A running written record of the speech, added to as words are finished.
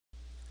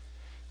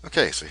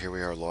Okay, so here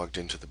we are logged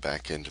into the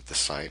back end of the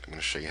site. I'm going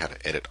to show you how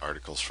to edit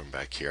articles from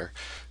back here.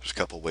 There's a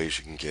couple ways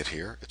you can get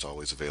here. It's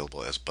always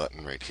available as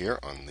button right here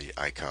on the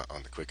icon,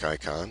 on the quick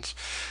icons.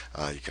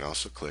 You can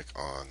also click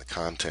on the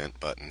content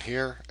button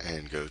here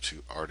and go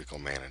to Article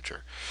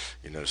Manager.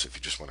 You notice if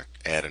you just want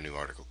to add a new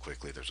article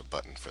quickly, there's a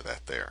button for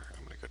that there.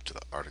 I'm going to go to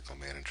the Article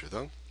Manager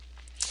though.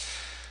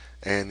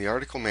 And the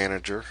Article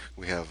Manager,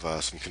 we have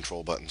some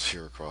control buttons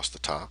here across the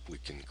top. We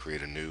can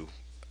create a new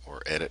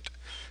or edit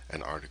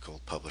an article,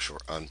 publish or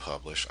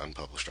unpublish.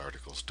 Unpublished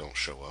articles don't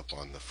show up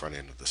on the front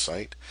end of the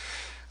site.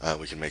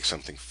 We can make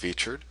something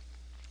featured.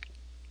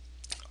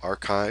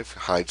 Archive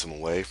hides them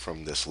away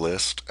from this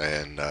list,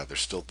 and they're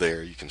still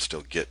there. You can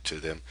still get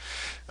to them,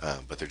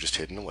 but they're just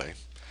hidden away.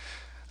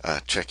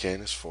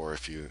 Check-in is for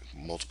if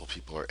multiple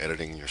people are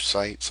editing your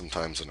site.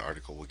 Sometimes an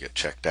article will get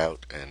checked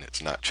out and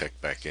it's not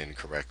checked back in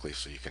correctly,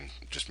 so you can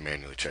just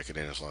manually check it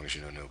in as long as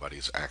you know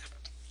nobody's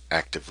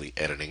actively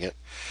editing it.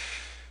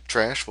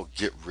 Trash will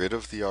get rid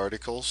of the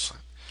articles,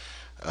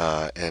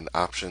 and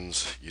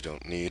options you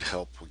don't need.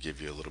 Help will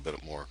give you a little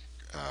bit more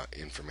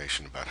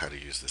information about how to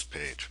use this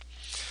page.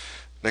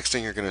 Next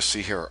thing you're going to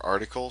see here are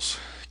articles,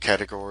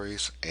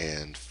 categories,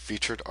 and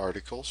featured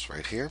articles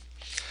right here.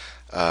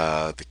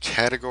 The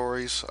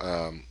categories,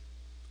 I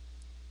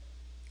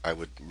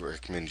would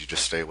recommend you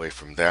just stay away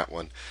from that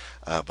one.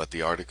 But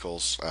the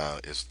articles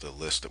is the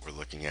list that we're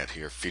looking at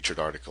here. Featured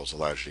articles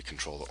allows you to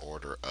control the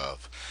order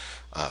of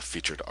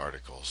featured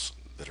articles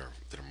that are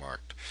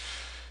marked.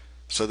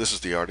 So this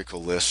is the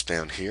article list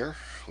down here.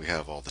 We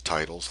have all the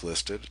titles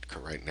listed.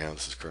 Right now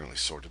this is currently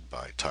sorted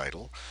by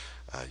title.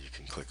 You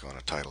can click on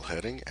a title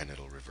heading and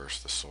it'll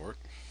reverse the sort.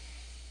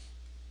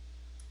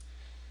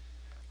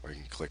 Or you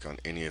can click on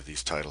any of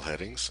these title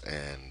headings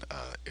and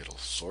it'll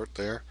sort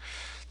there.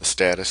 The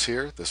status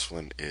here, this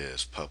one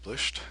is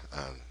published.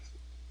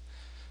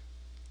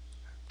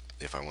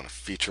 If I want to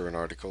feature an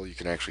article, you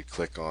can actually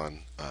click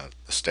on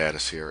the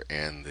status here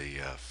and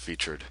the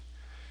featured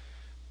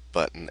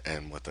button,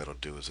 and what that'll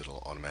do is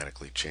it'll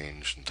automatically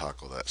change and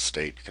toggle that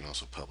state. You can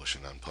also publish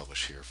and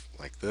unpublish here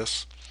like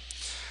this.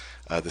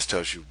 This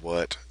tells you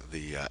what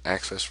the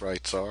access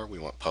rights are. We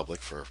want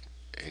public for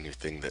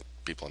anything that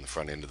people on the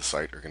front end of the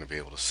site are going to be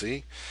able to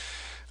see.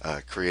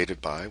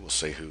 Created by will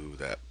say who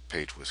that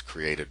page was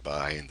created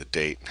by and the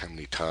date and how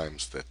many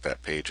times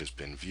that page has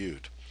been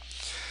viewed.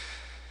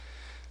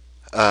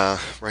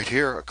 Right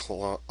here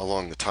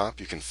along the top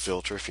you can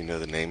filter. If you know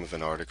the name of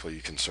an article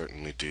you can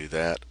certainly do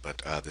that,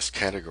 but this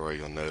category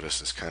you'll notice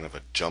is kind of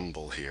a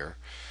jumble here.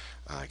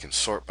 I can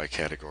sort by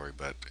category,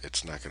 but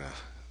it's not going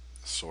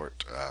to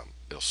sort,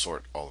 it'll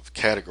sort all of the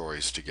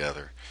categories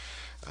together,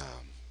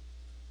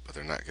 but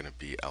they're not going to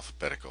be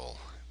alphabetical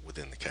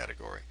within the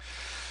category.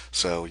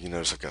 So you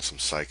notice I've got some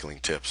cycling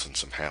tips and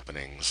some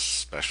happenings,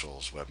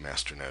 specials,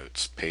 webmaster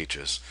notes,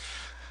 pages.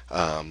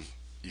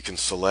 You can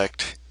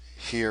select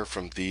here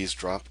from these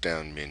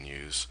drop-down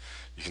menus.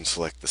 You can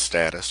select the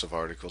status of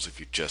articles if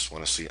you just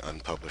want to see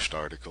unpublished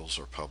articles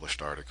or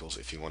published articles.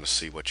 If you want to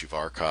see what you've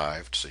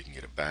archived so you can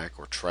get it back,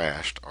 or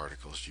trashed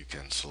articles, you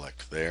can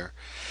select there.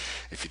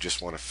 If you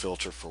just want to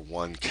filter for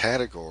one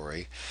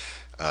category,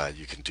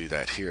 you can do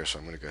that here. So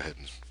I'm going to go ahead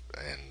and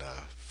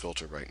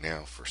filter right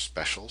now for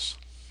specials.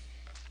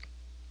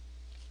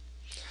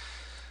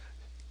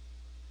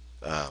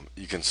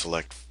 You can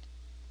select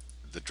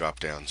the drop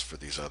downs for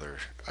these other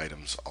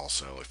items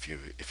also if you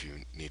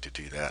need to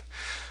do that.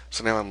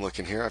 So now I'm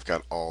looking here, I've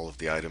got all of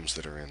the items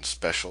that are in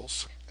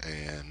specials,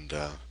 and